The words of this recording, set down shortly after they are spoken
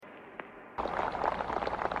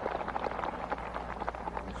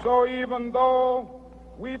So even though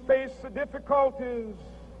we face the difficulties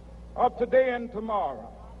of today and tomorrow,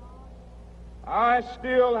 I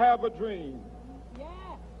still have a dream.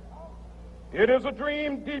 It is a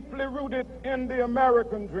dream deeply rooted in the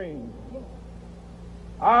American dream.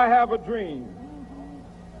 I have a dream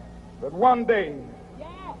that one day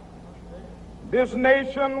this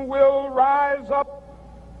nation will rise up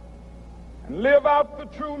and live out the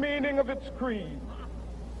true meaning of its creed.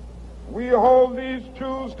 We hold these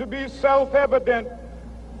truths to be self-evident,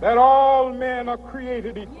 that all men are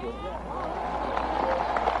created equal.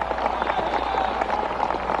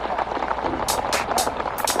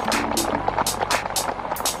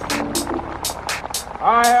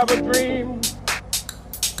 I have a dream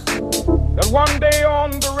that one day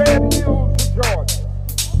on the red hills of Georgia,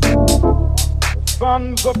 the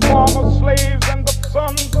sons of former slaves and the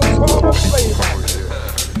sons of former slave owners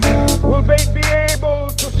will they be able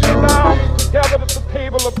to sit down together at the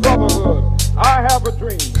table of brotherhood. I have a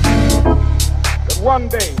dream that one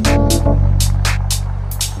day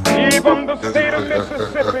even the state of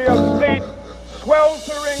Mississippi, a state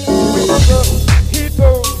sweltering with the heat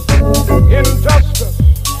of injustice,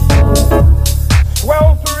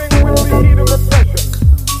 sweltering with the heat of oppression,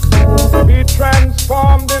 be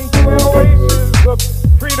transformed into an oasis of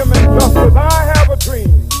freedom and justice. I have a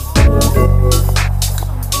dream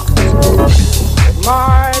that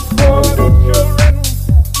my poor little children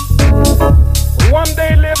will one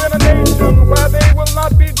day live in a nation where they will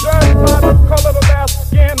not be judged by the color of their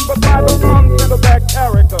skin, but by the content of their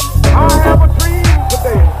character. I have a dream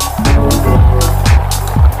today.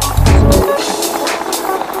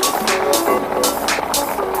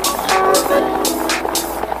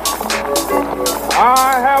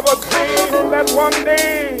 I have a dream that one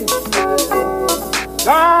day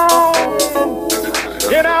down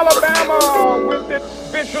in Alabama, with its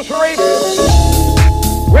vicious racists,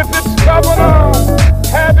 with its governor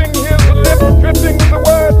having his lips dripping with the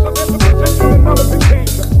words of interposition and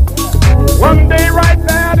nullification, one day right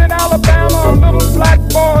there in Alabama, little black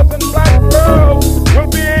boys and black girls will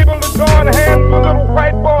be able to join hands with little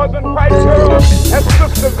white boys and white girls as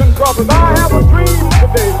sisters and brothers. I have a dream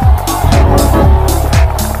today.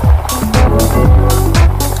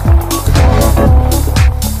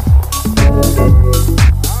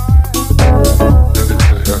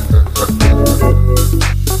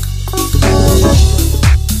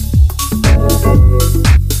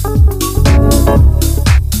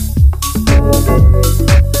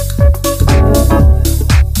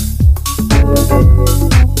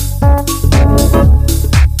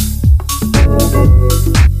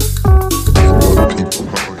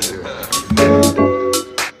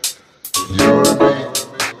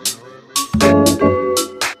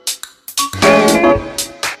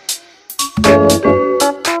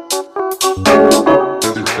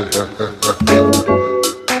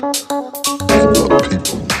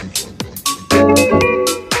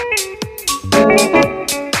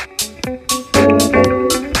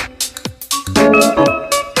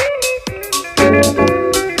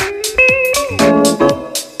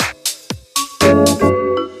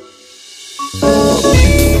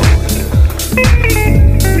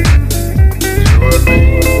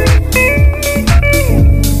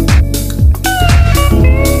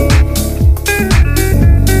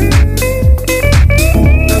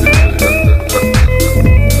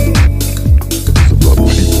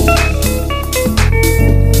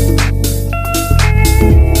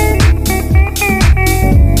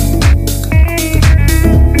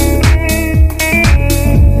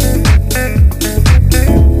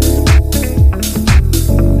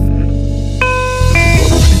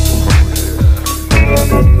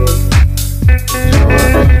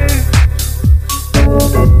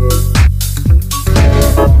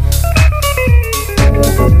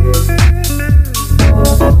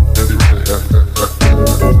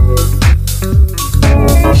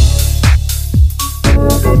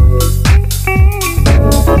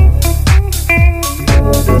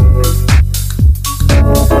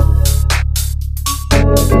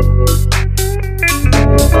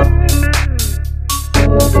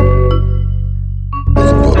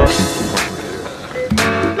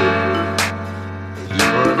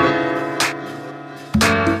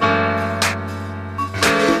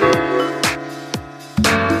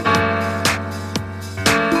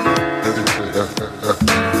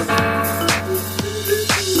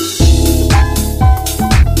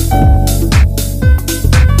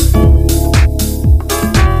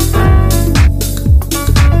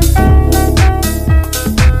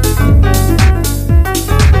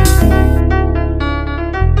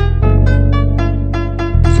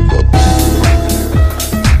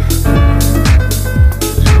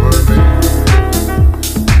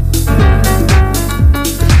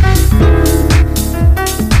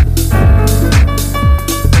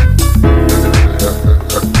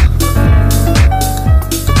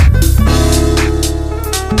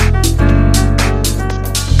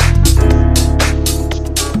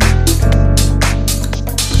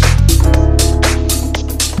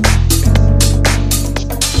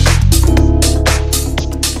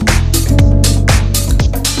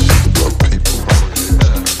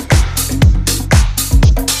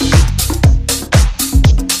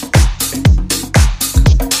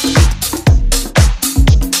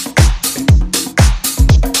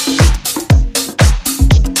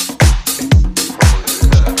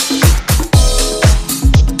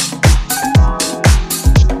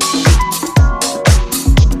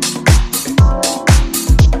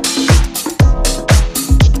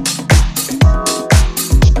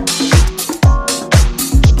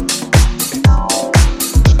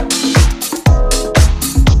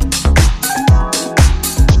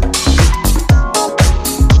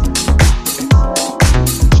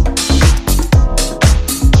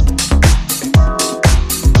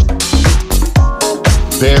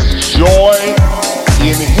 There's joy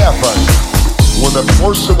in heaven when a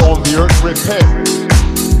person on the earth repents.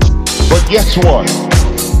 But guess what?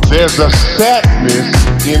 There's a sadness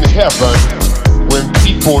in heaven when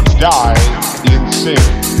people die in sin.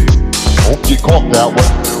 Hope you caught that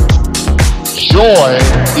one. Joy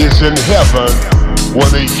is in heaven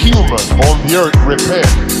when a human on the earth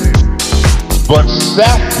repents. But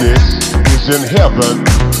sadness is in heaven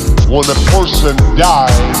when a person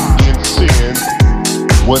died in sin,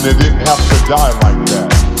 when they didn't have to die like that.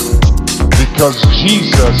 Because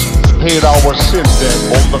Jesus paid our sin debt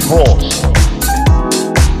on the cross.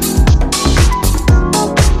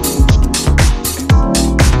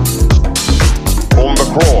 On the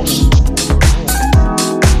cross.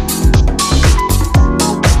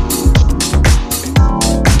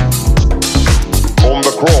 On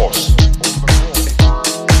the cross.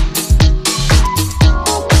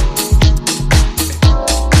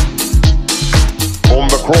 On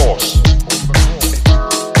the cross.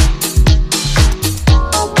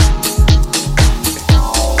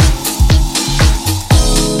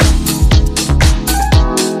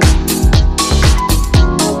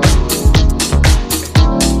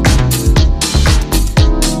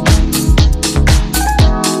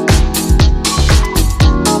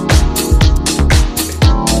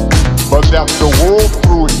 But that the world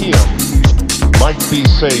through him might be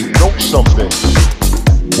saved. Note something.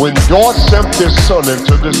 When God sent his son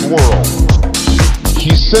into this world,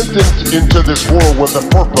 he sent him into this world with a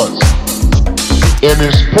purpose. And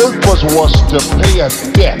his purpose was to pay a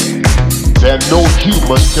debt that no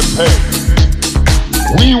human could pay.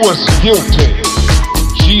 We was guilty.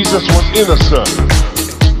 Jesus was innocent.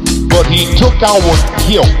 But he took our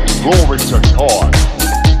guilt, glory to God.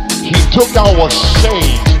 He took our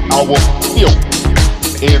shame, our filth,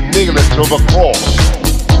 and nailed it to the cross.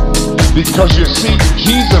 Because you see,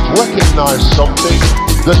 Jesus recognized something,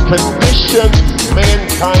 the condition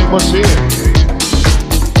mankind was in.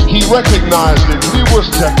 He recognized that we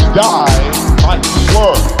was to die like we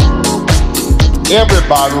were.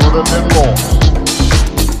 Everybody would have been lost.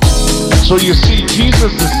 So you see,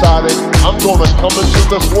 Jesus decided, I'm going to come into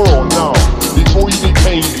this world now. Before he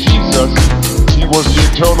became Jesus, he was the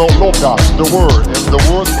eternal Logos, the Word, and the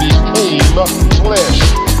Word became flesh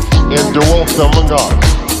and dwelt among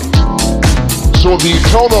us. So the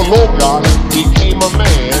eternal Logos became a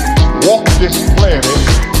man, walked this planet,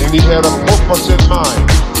 and he had a purpose in mind.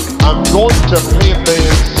 I'm going to pay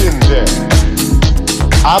man's sin debt.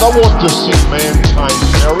 I don't want to see mankind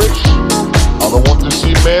perish. I don't want to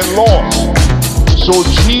see man lost. So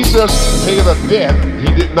Jesus paid a debt he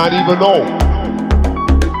did not even owe.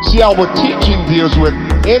 See, our teaching deals with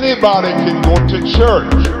anybody can go to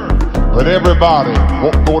church, but everybody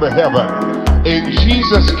won't go to heaven. And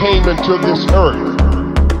Jesus came into this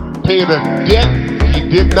earth, paid a debt he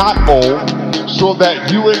did not owe, so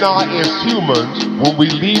that you and I as humans, when we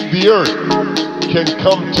leave the earth, can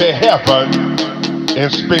come to heaven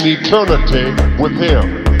and spend eternity with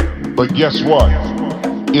him. But guess what?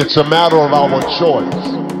 It's a matter of our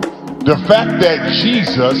choice. The fact that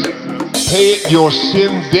Jesus paid your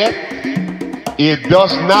sin debt, it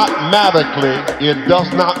does not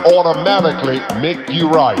automatically make you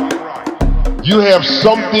right. You have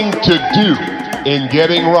something to do in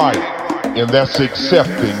getting right, and that's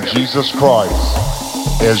accepting Jesus Christ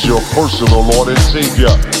as your personal Lord and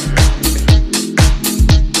Savior.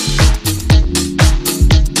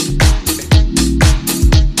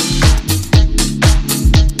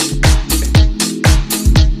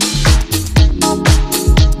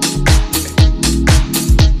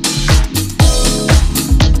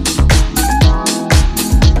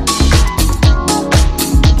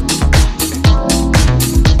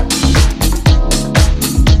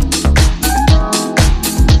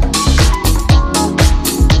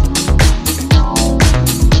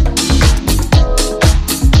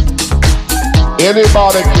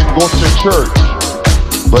 Anybody can go to church,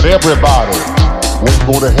 but everybody won't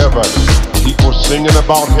go to heaven. People singing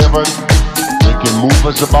about heaven, making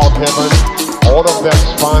movies about heaven, all of that's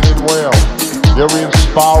fine and well. They're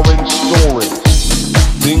inspiring stories,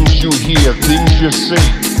 things you hear, things you see.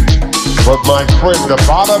 But my friend, the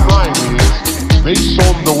bottom line is, based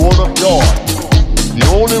on the Word of God, the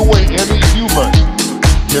only way any human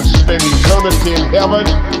can spend eternity in heaven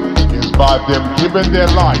is by them giving their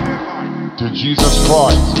life to Jesus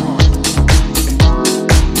Christ.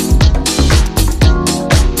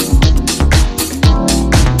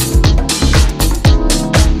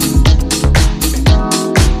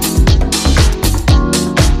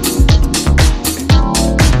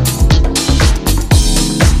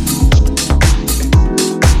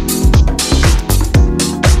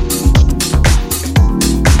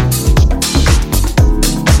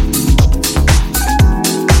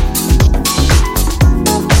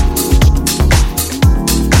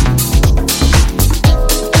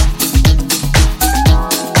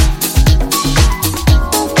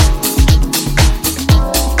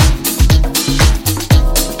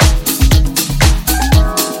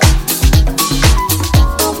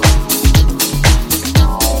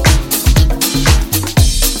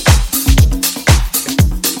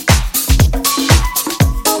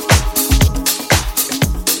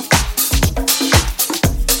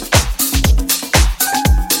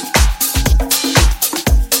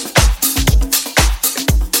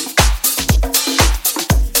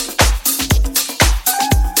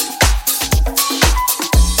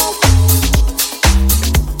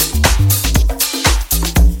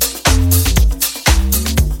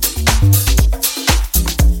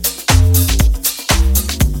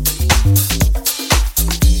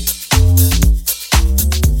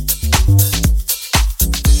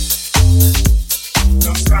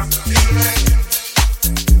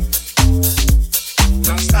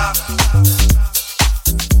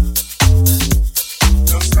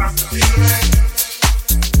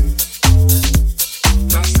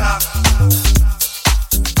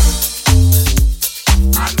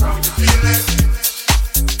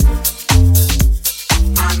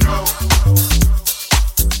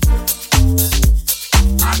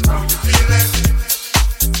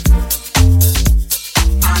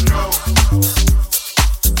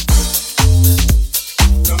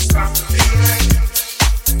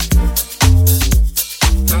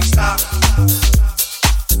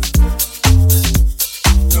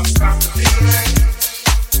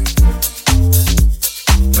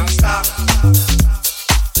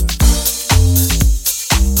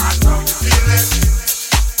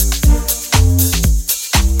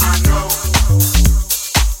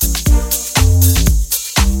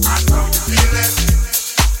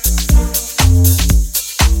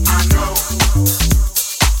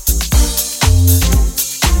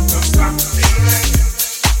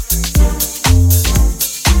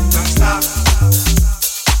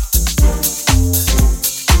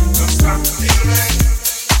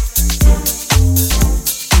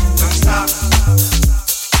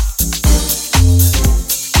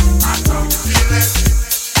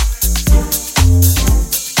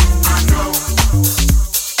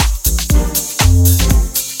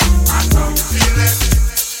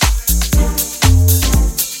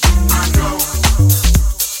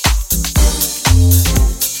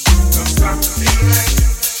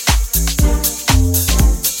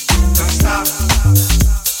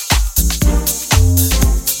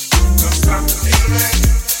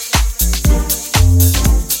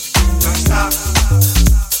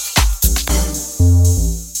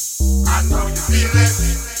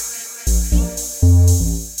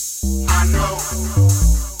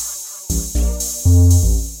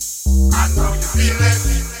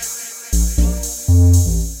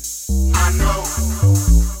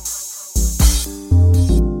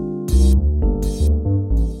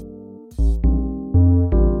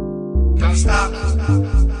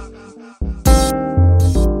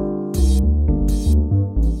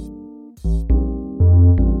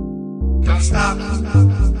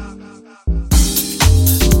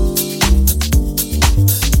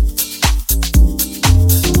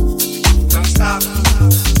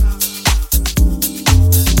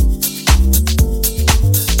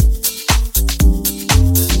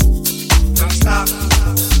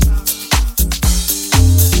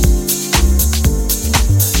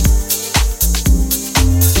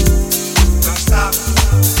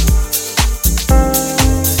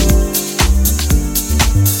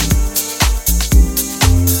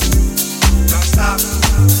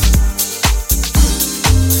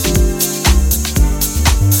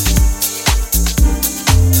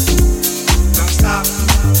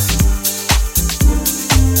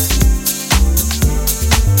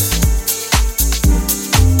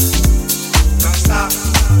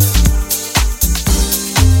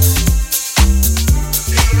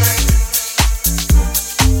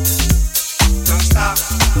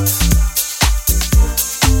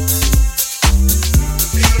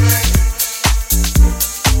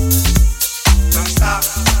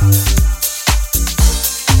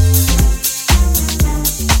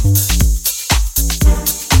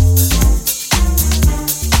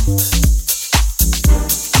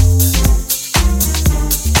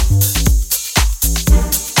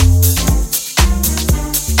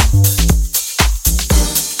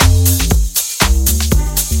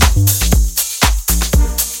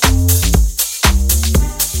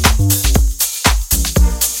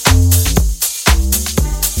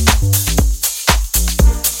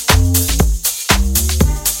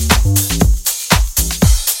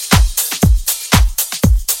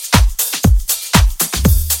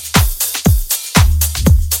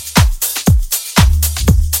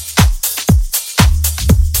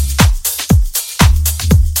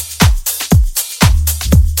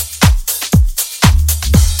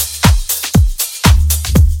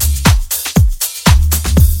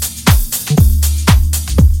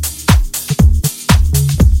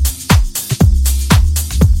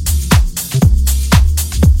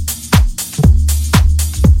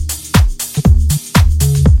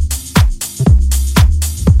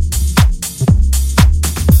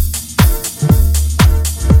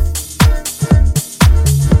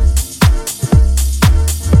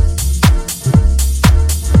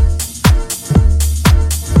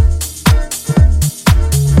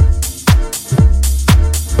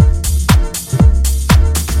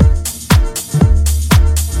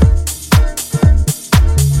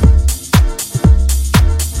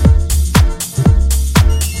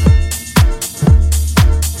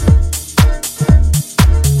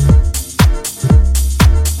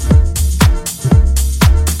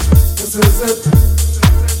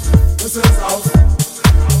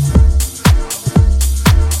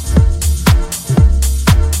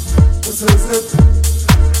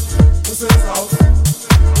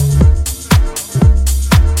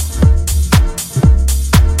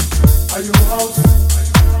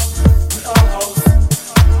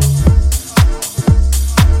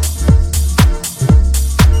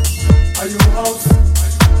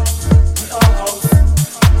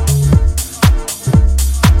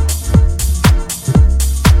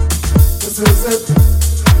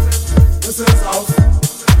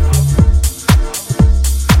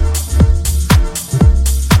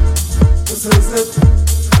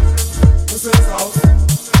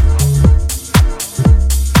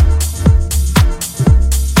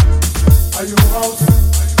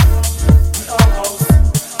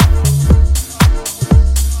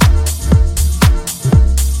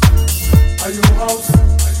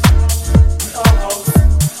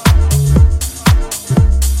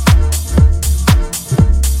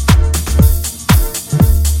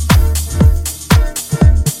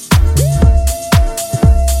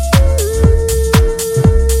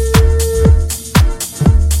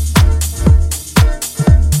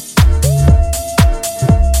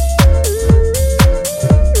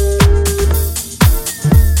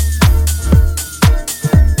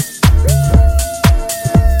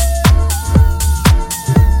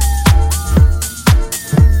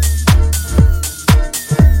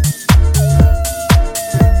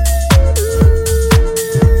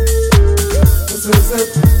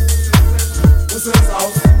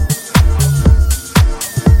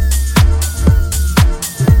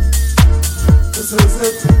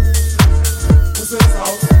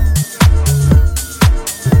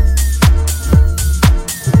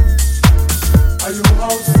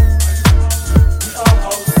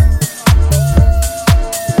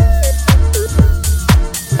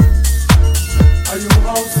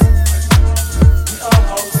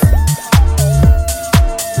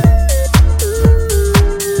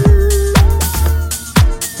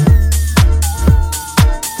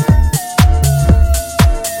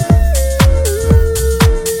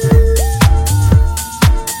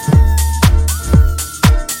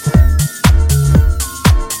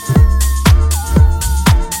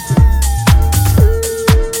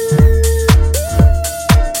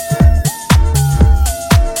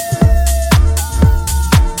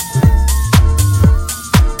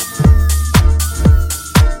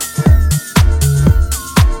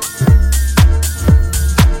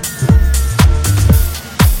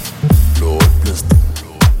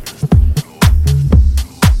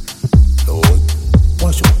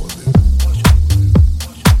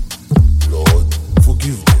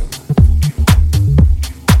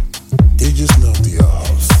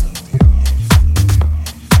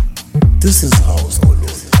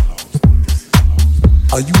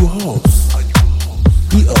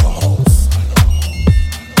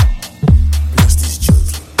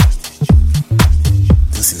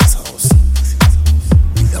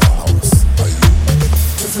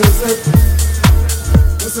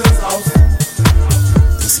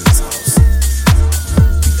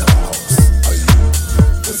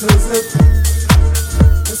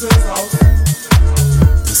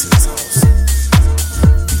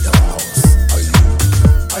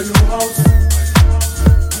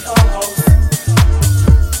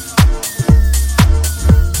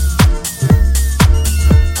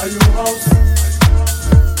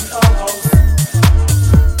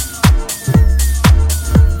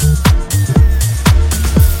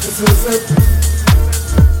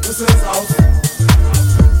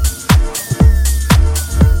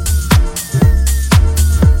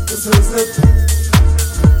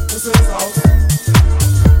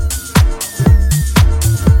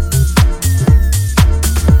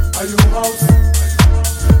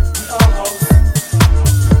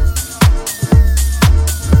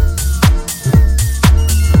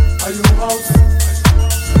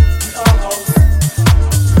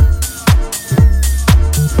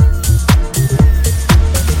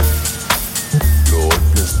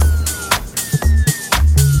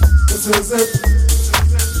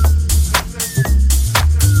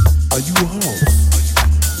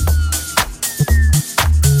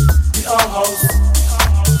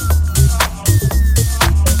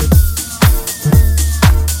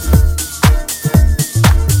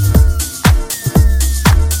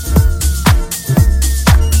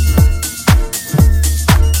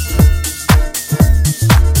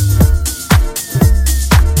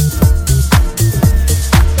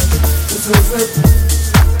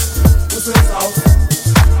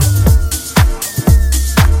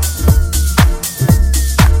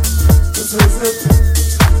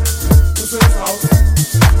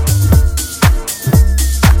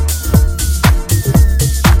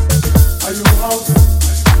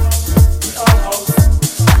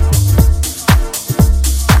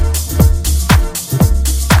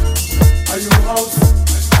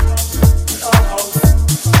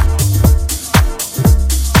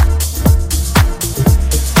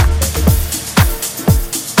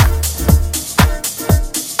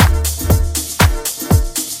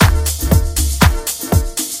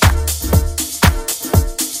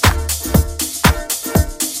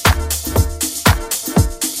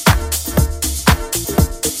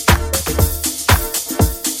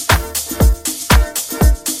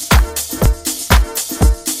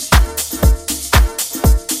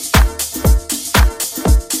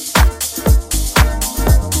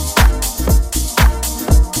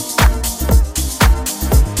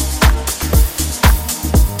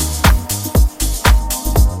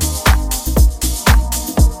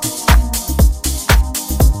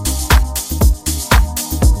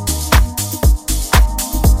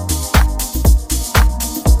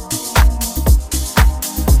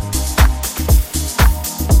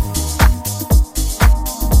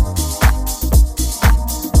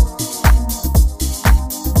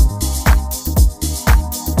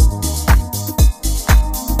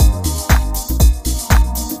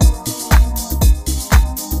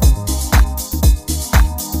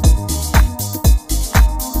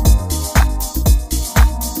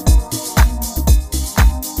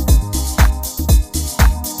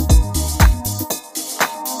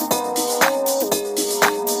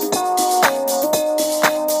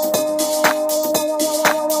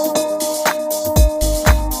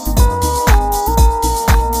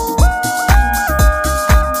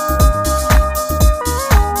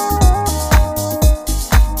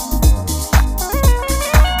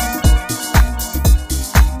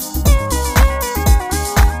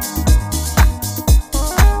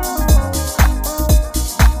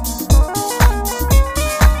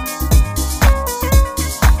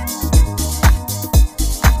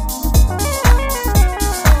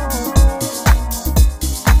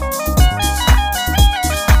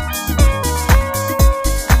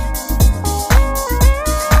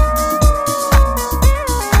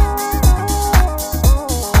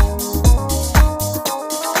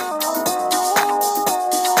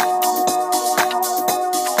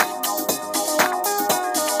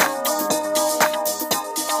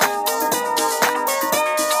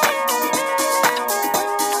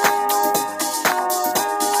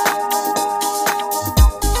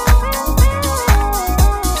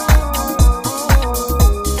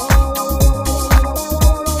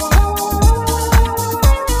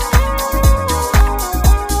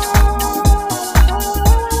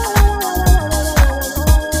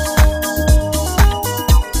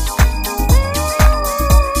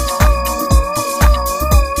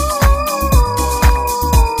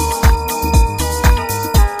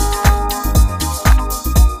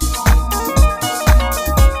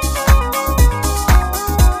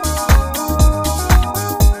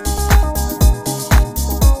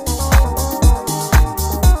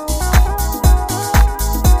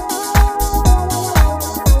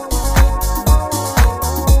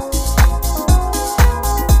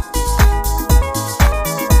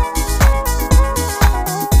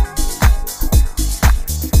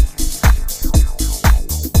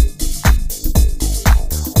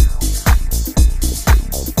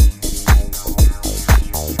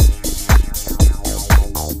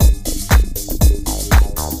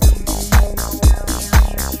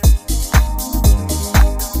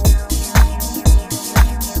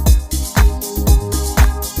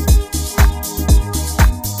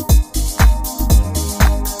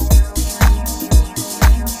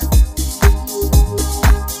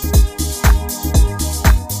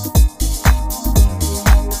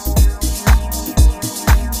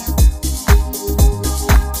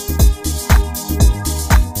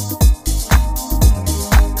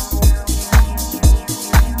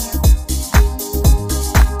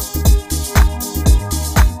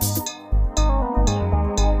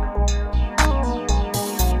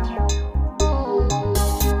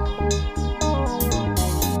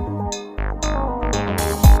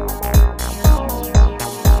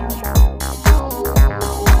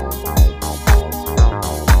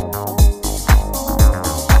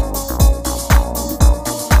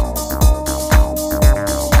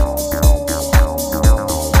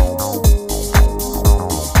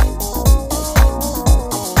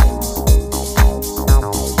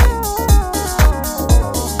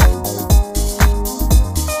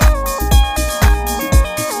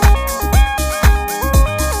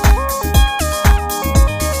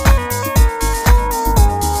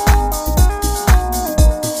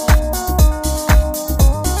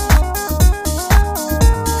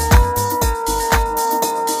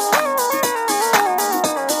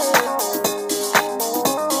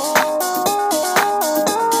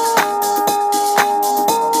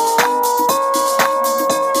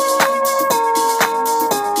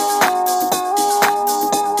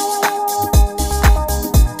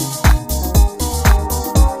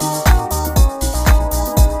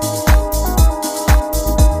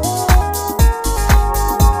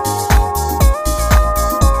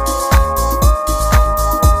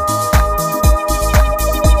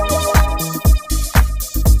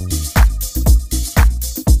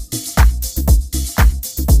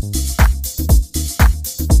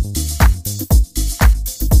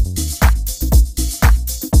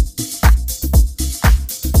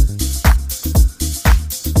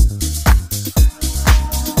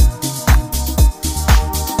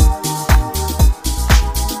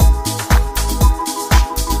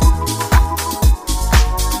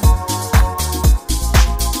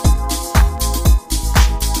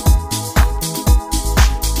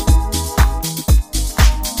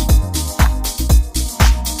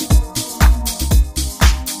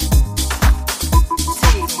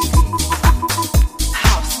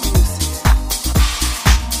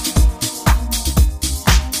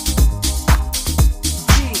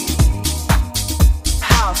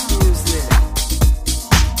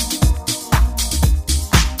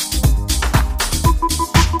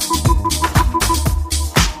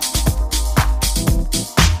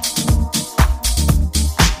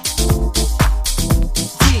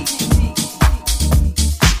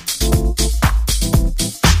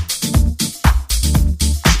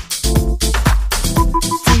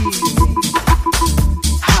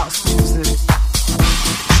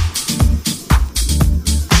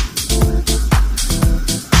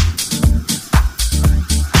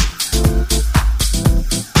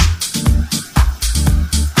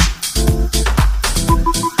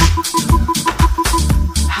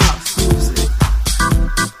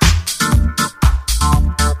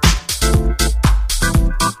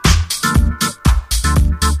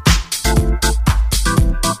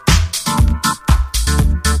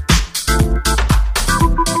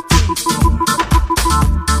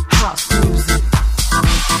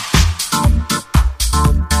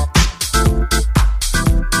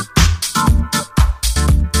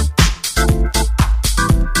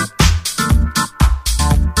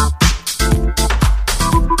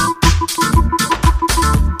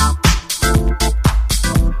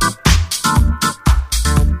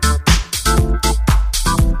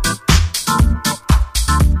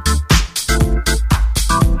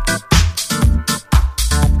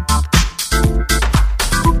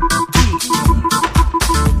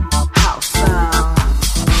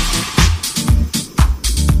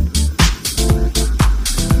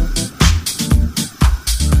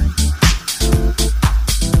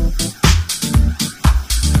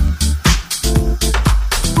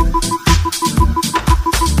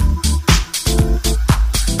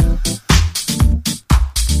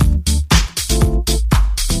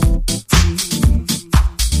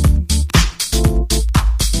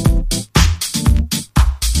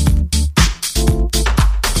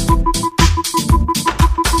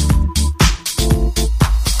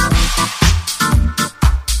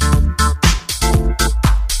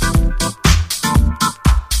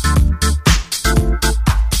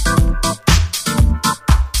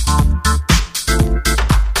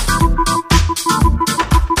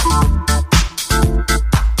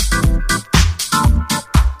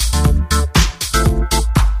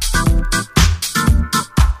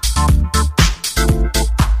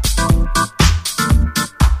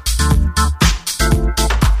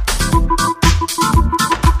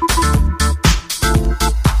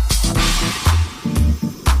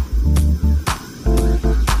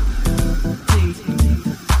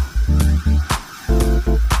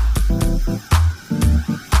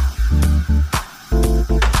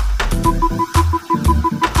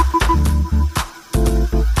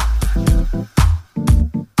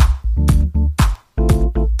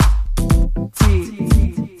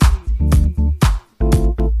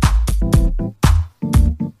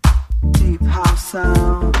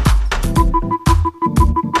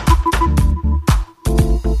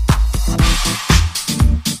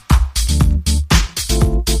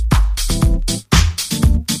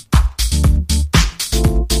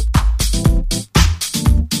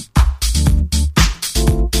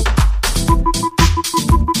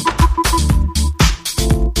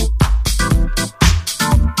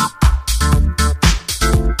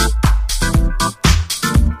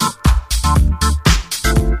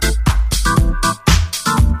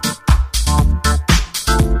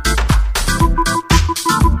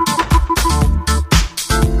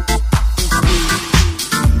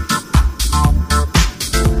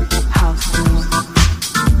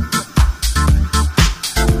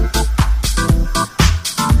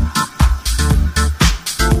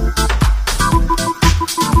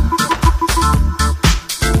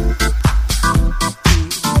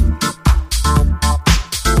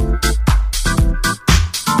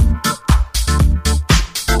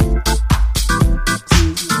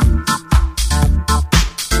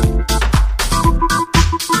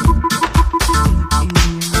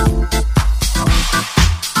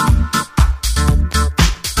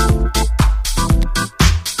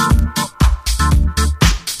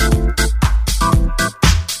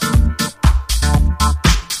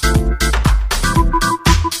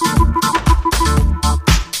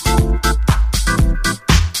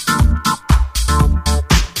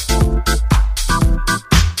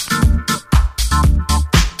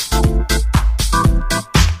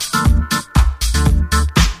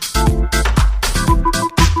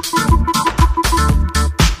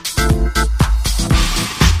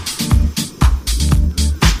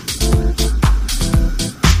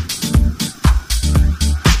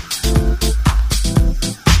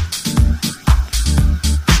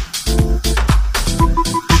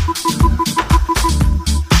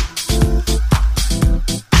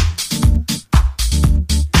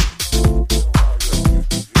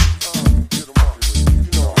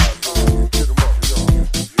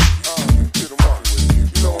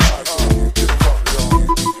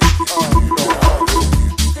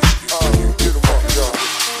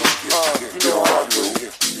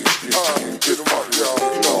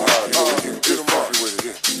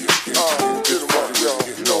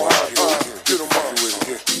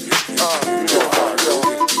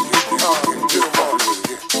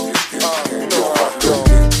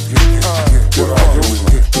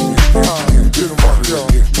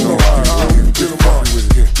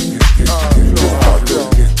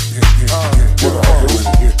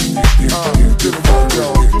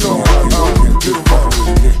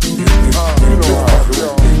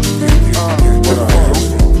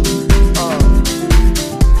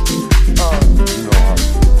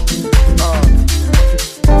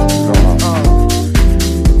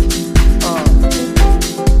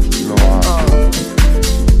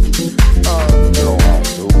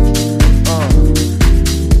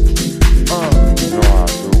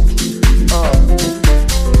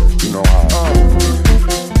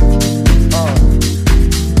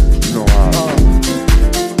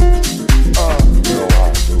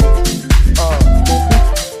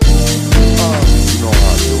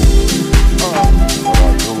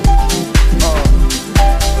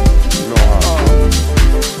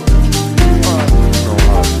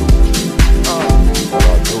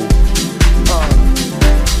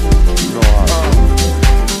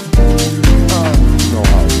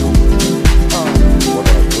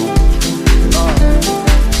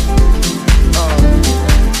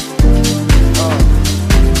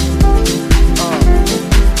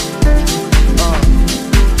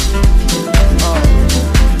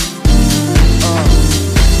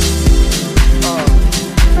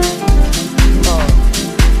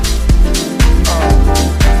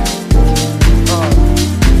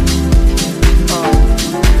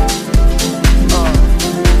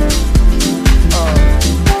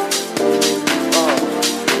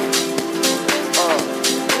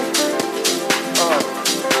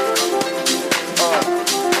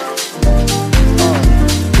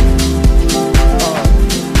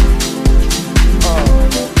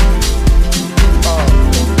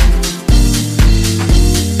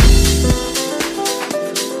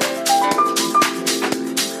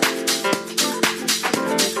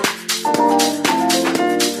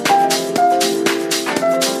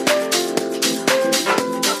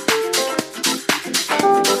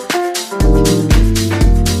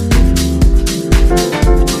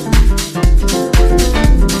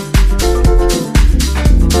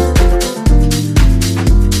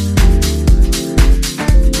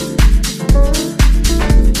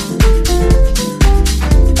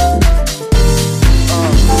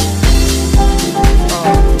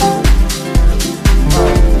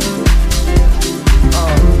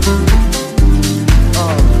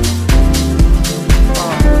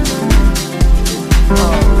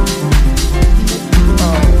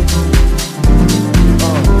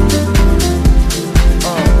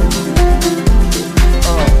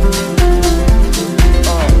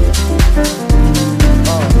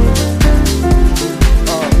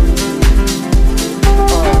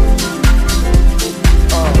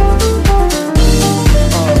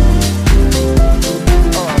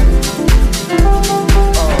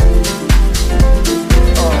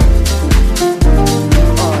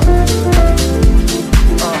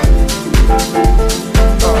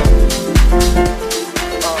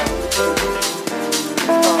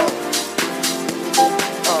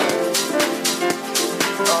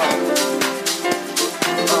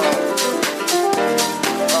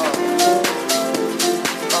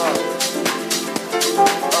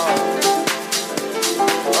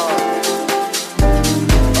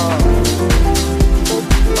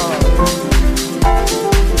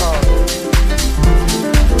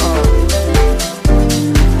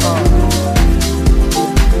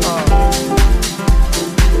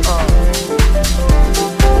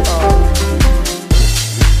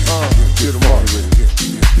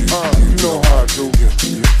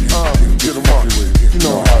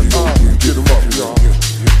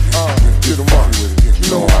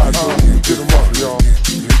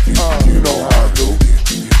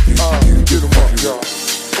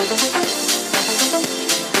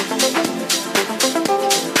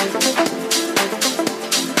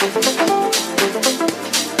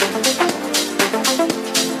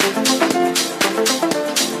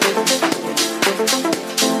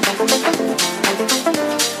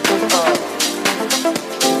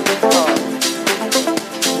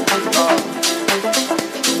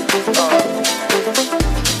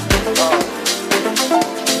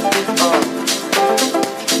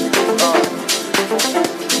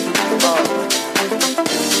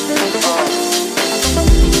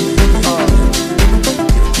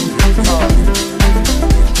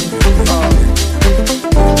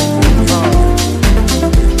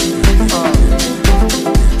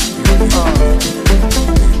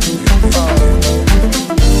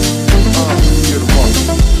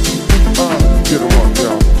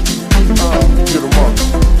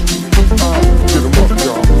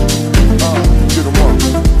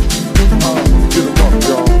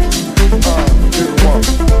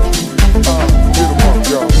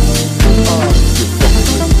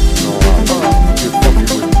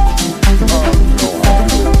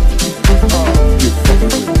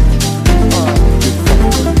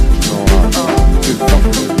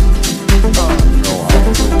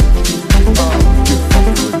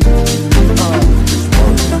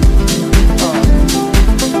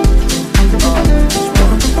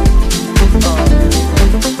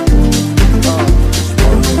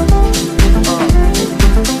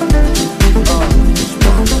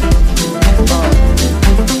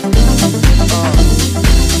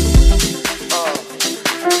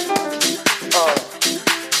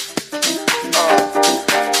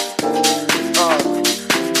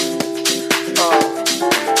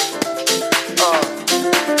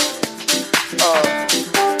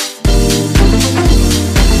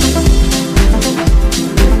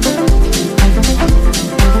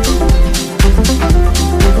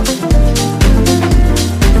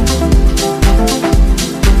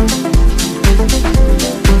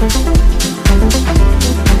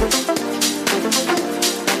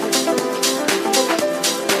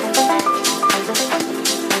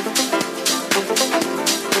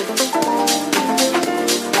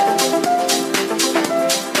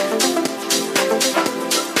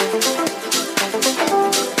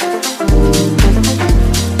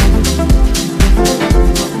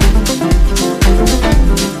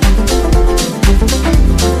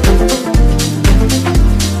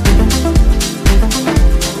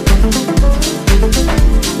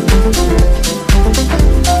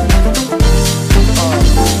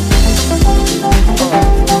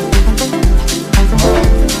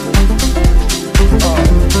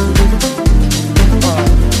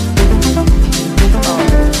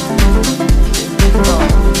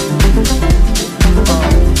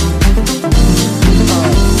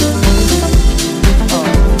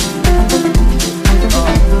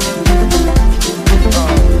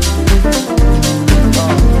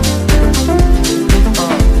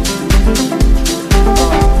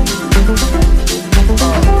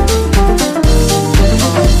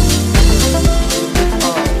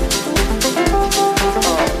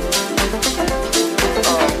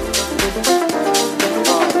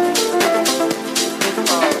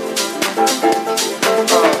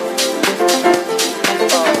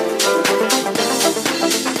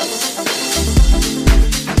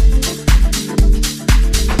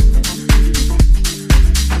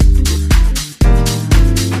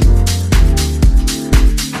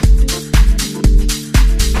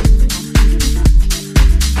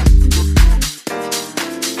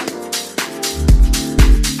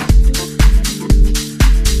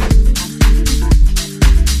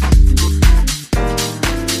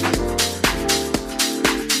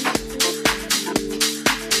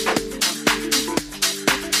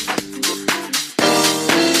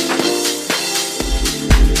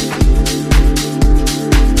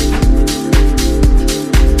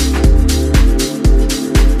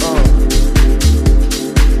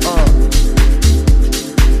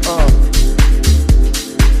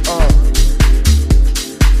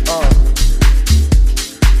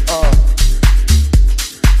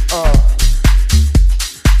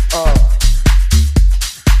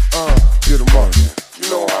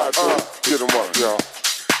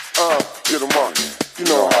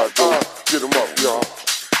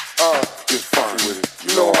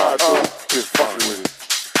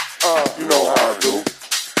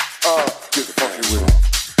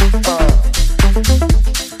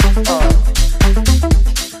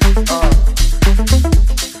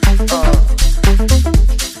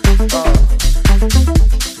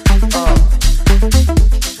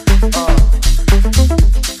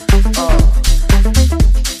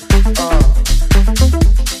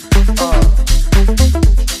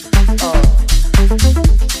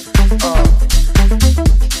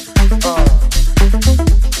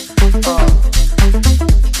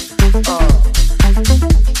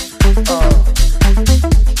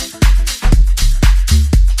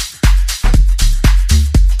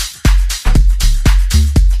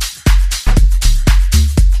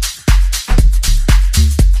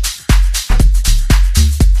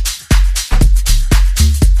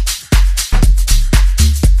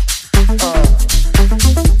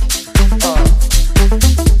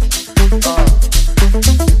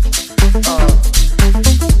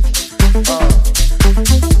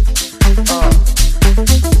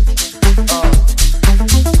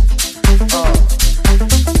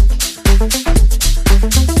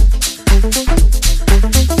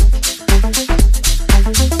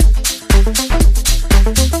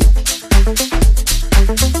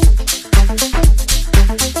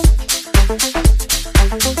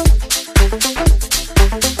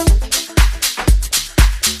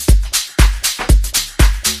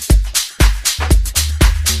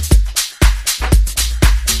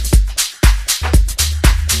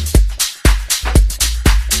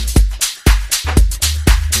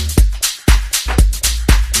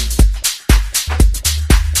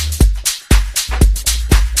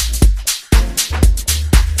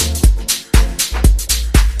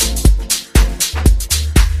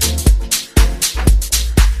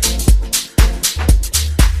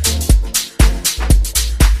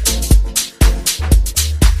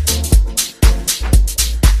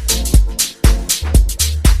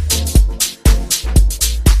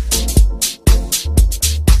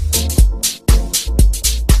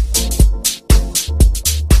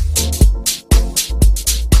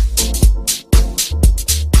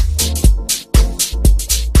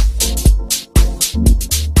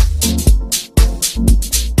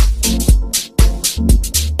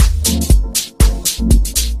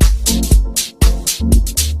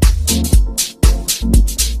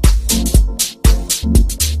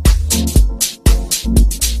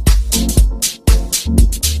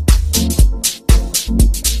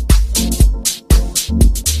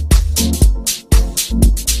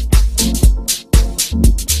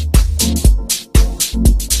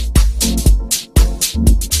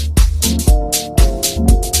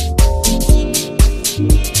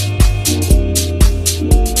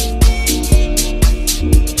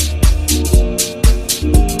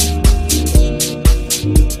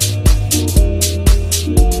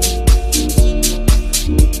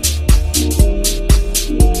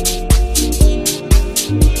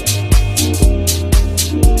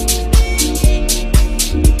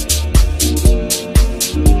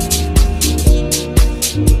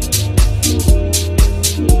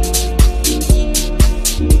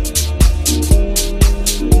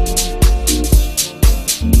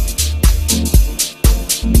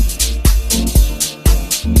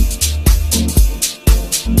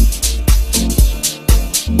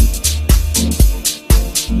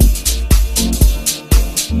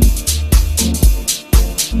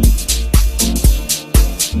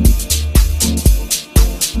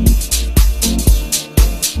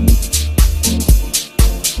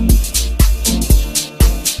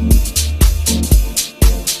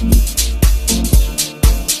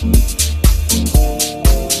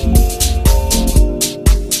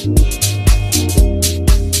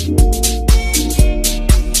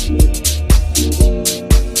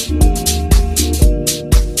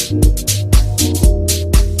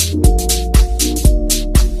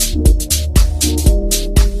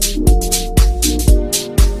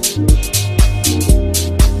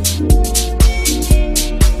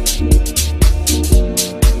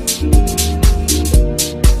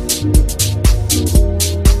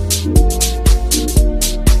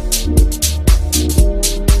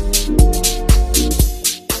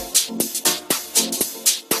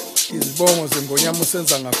 isibongo zengonyama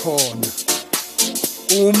usenza ngakhona.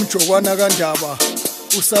 Umjokwana kaNdaba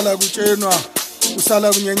usala kutshenwa,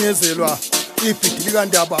 usala kunyenyezelwa ibhidi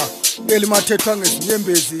likaNdaba elimathethwa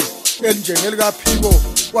ngezinyembezi elinjengelikaPhiko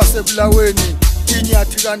wasebulaweni.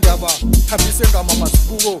 Inyathi kaNdaba hambise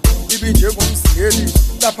ngamamazibuko ibinjengomzingeli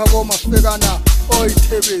lapha komafekana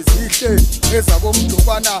oyithebezi ihle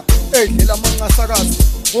ezabomjokwana edlela amancasakazi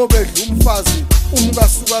ngobedla umfazi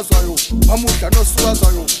umkasukazwayo bamudla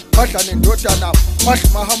nosukazwayo badla nendodana badla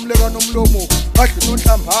mahamuleka nomlomo badla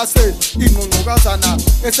nonhlambase ingqongqokazana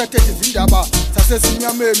esathethe izindaba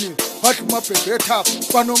zasesinyameni badla umabhebhetha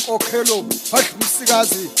banonkokhelo badla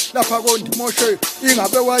umsikazi lapha kondimoshe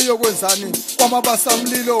ingabe wayokwenzani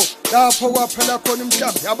kwamabasamlilo lapho kwaphela khona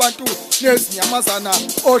imhlambi yabantu nezinyamazana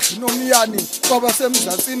odla nomyani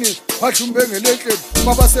kwabasemzantsini badla umbengelenhle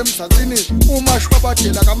kwabasemzantsini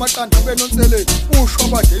umashwabadela kamaqanda benonsele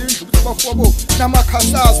ushwabadela indlu zabafowabo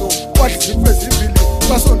namakhasazo badla izipho ezimbili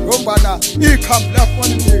basondombana ikhambi lapho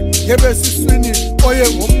ngebesiswini oye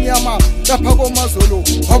ngomnyama lapha komazolo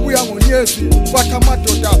wabuya ngonyezi bathi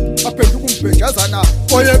amadoda aphenduka umbhejazana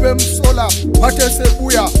oye bemsola bathe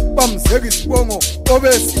sebuya bamzeka isibongo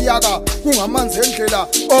obesiyaka kungamanzi endlela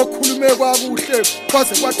okhulume kwakuhle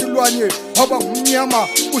kwaze kwathi lwanye waba ngumnyama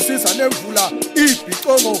usiza nemvula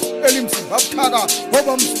ibhicongo elimzimba buthaka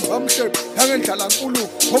ngoba mzimba mhle nangendlala nkulu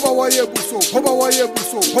ngoba wayebuso ngoba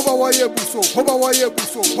wayebuso ngoba wayebuso ngoba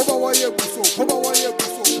wayebuso ngoba wayebuso ngoba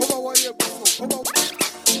wayebuso ngoba wayebuso ngoba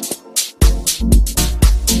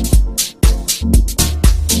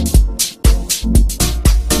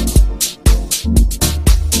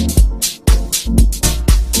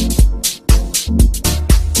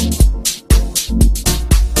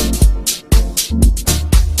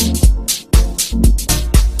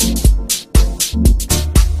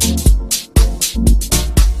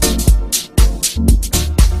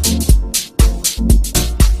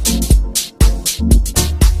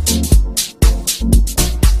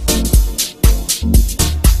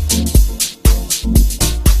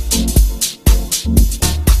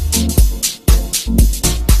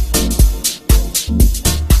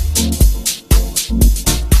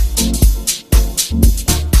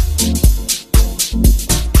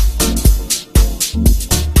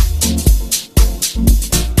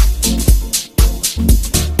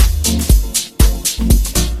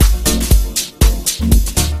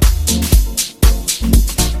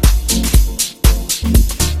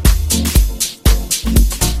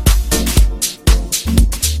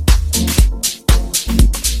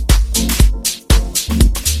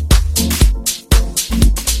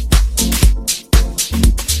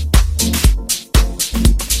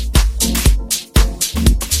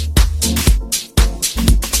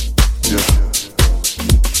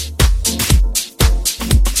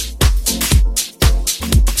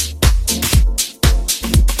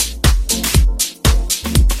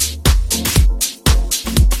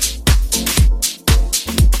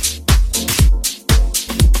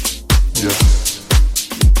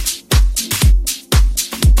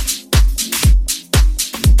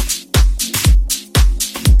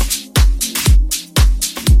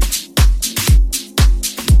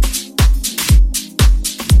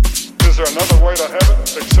Another way to heaven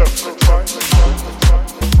except through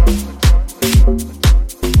Christ.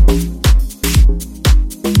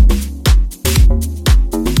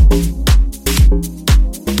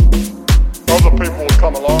 Other people will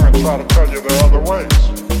come along and try to tell you there are other ways.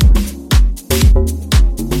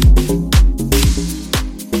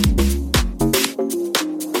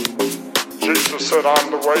 Jesus said,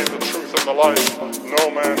 I'm the way, the truth, and the life.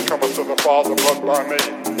 No man cometh to the Father but by me.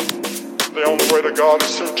 The only way to God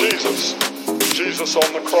is through Jesus. Jesus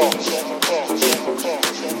on the cross. On the cross. On the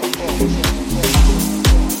cross. On the cross.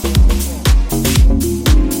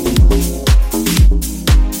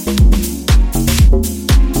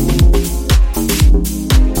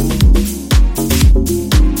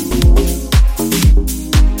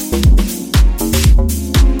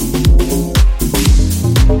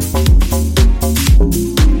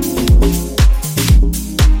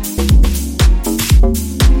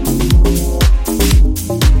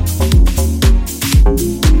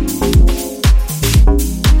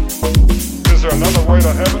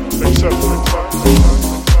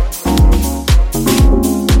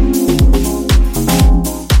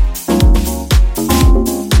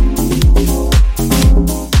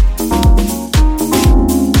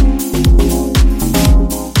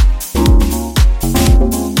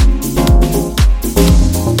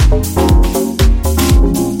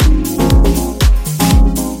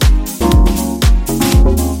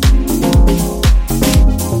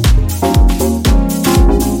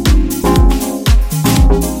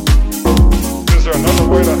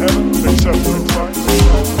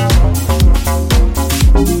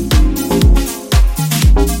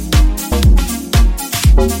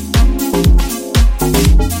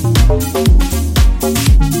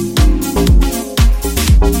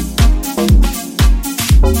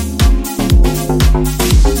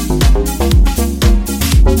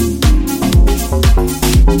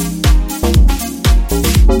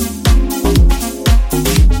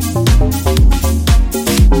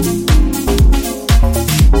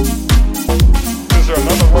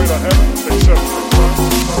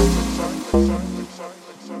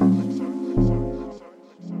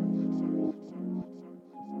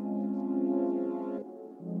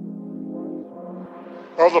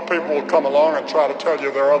 Other people will come along and try to tell you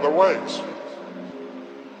there are other ways.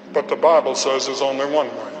 But the Bible says there's only one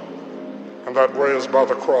way, and that way is by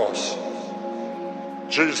the cross.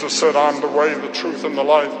 Jesus said, I'm the way, the truth, and the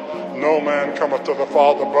life. No man cometh to the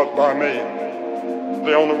Father but by me.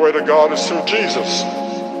 The only way to God is through Jesus.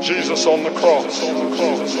 Jesus on the cross. On the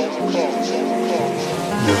cross. On the cross. On the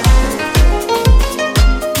cross.